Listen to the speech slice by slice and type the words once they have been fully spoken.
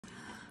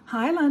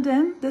Hi,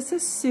 London. This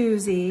is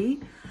Susie.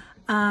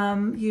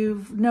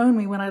 You've known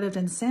me when I lived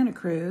in Santa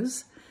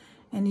Cruz,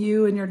 and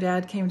you and your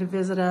dad came to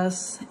visit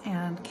us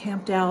and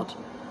camped out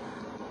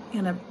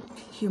in a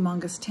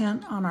humongous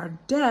tent on our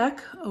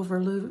deck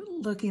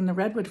overlooking the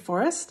redwood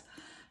forest.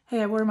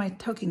 Hey, I wore my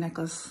Toki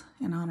necklace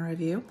in honor of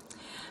you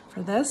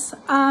for this.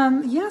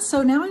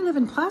 So now I live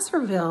in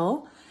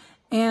Placerville,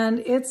 and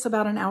it's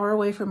about an hour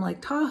away from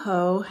Lake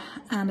Tahoe,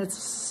 and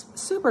it's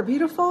super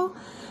beautiful,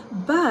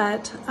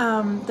 but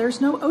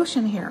there's no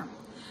ocean here.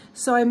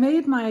 So I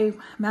made my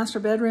master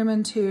bedroom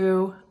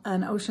into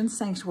an ocean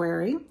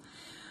sanctuary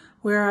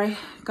where I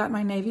got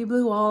my navy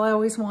blue wall I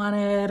always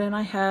wanted, and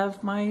I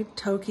have my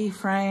Toki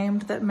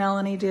framed that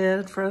Melanie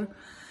did for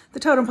the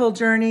Totem Pole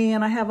Journey,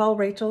 and I have all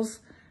Rachel's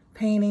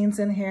paintings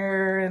in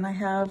here, and I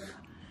have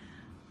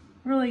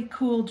really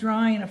cool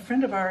drawing a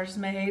friend of ours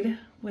made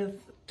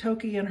with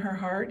Toki in her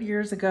heart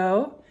years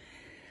ago.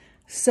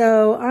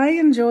 So I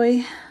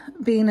enjoy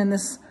being in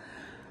this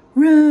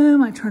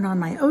room. I turn on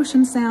my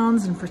ocean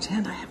sounds and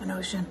pretend I have an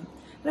ocean.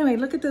 Anyway,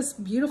 look at this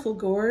beautiful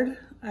gourd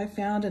I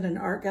found in an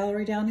art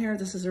gallery down here.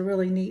 This is a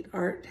really neat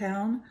art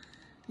town.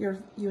 You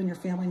and your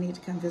family need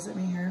to come visit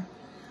me here.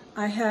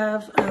 I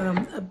have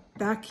a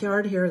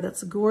backyard here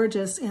that's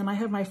gorgeous, and I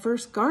have my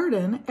first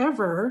garden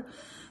ever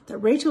that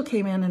Rachel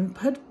came in and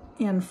put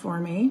in for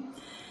me.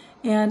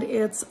 And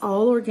it's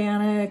all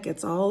organic,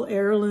 it's all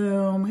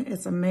heirloom,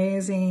 it's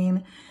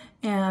amazing.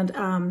 And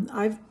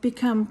I've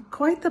become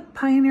quite the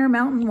pioneer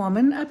mountain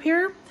woman up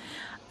here.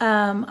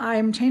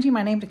 I'm changing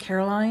my name to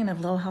Caroline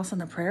of Little House on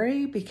the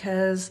Prairie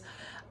because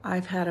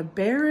I've had a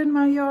bear in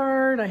my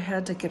yard. I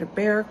had to get a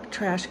bear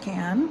trash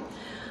can.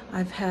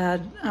 I've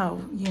had,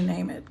 oh, you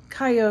name it,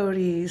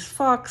 coyotes,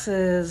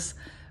 foxes,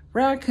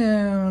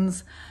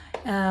 raccoons.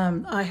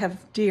 I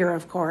have deer,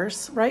 of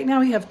course. Right now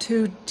we have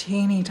two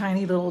teeny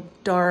tiny little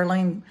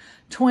darling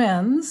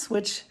twins,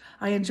 which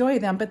I enjoy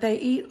them, but they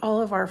eat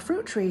all of our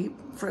fruit,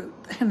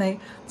 and they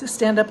just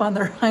stand up on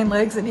their hind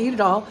legs and eat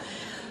it all.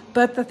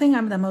 But the thing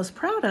I'm the most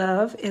proud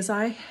of is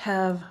I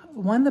have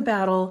won the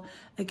battle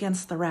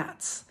against the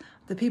rats.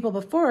 The people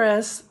before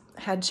us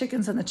had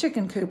chickens in the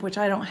chicken coop, which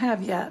I don't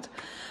have yet.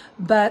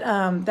 But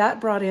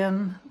that brought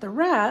in the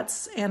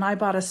rats, and I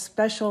bought a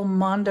special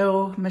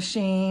Mondo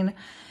machine,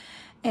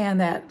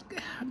 and that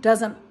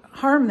doesn't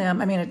harm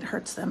them. I mean, it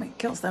hurts them, it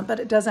kills them, but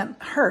it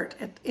doesn't hurt.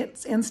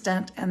 It's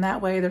instant, and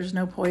that way there's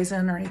no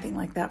poison or anything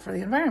like that for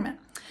the environment.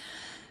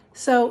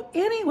 So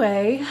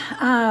anyway,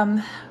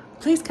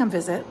 please come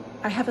visit.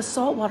 I have a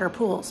saltwater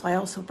pool, so I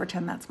also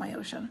pretend that's my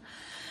ocean.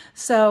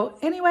 So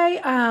anyway,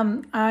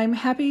 I'm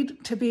happy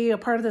to be a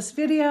part of this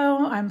video.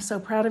 I'm so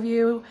proud of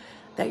you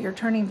that you're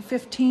turning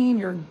 15.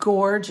 You're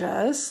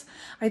gorgeous.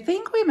 I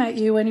think we met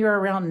you when you were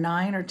around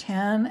 9 or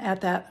 10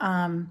 at that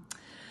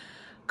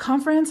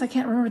conference. I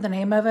can't remember the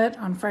name of it,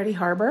 on Friday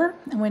Harbor,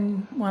 and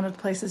when one of the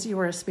places you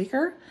were a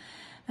speaker.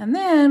 And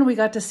then we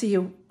got to see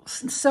you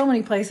so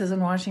many places in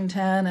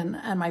Washington,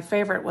 and my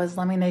favorite was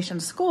Lummi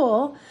Nation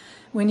School,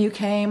 when you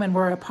came and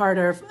were a part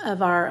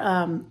of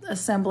our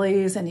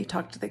assemblies, and you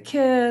talked to the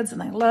kids,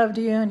 and they loved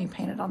you, and you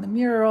painted on the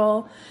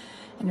mural,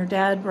 and your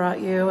dad brought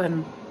you.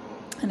 And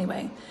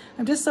anyway,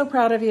 I'm just so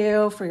proud of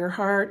you for your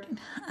heart,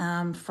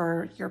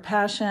 for your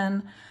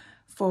passion,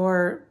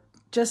 for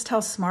just how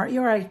smart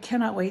you are. I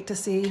cannot wait to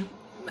see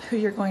who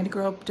you're going to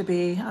grow up to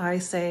be. I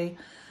say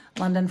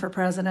London for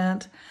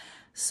president.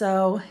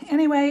 So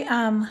anyway,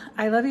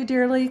 I love you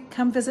dearly.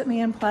 Come visit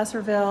me in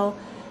Placerville.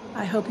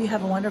 I hope you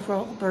have a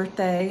wonderful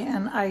birthday.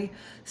 And I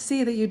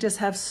see that you just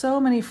have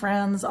so many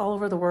friends all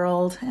over the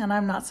world, and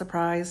I'm not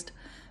surprised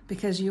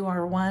because you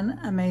are one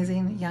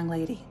amazing young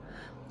lady.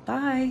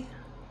 Bye.